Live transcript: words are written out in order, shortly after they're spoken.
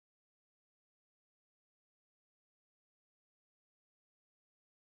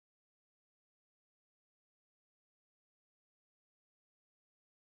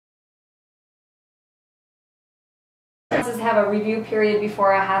Have a review period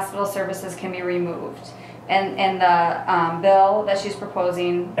before a hospital services can be removed. And the bill that she's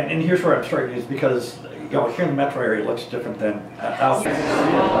proposing. And here's where I'm struggling is because, you know, here in the metro area it looks different than out there.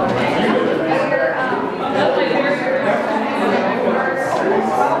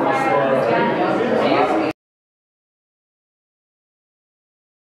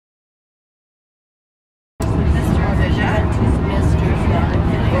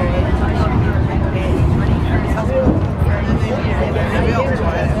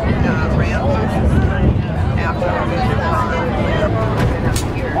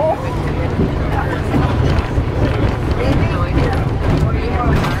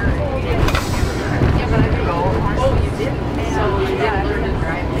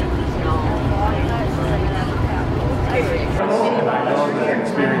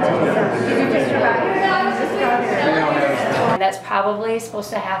 That's probably supposed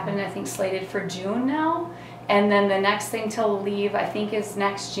to happen, I think, slated for June now. And then the next thing to leave, I think, is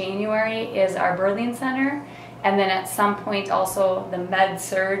next January, is our birthing center. And then at some point also the med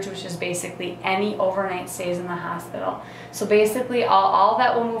surge, which is basically any overnight stays in the hospital. So basically all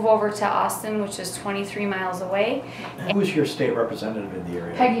that will move over to Austin, which is 23 miles away. Who's your state representative in the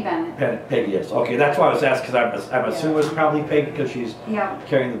area? Peggy Bennett. Peggy is. Okay, that's why I was asking, because I'm assuming it's probably Peggy because she's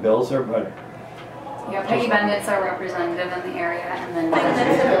carrying the bills there, but... Yeah, Peggy Bennett's our representative in the area, and then... I think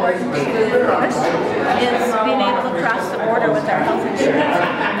that's important to push is being able to cross the border with our health insurance.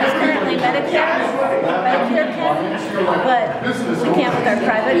 Because currently Medicare can, but we can't with our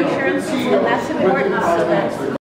private insurance, and that's important so that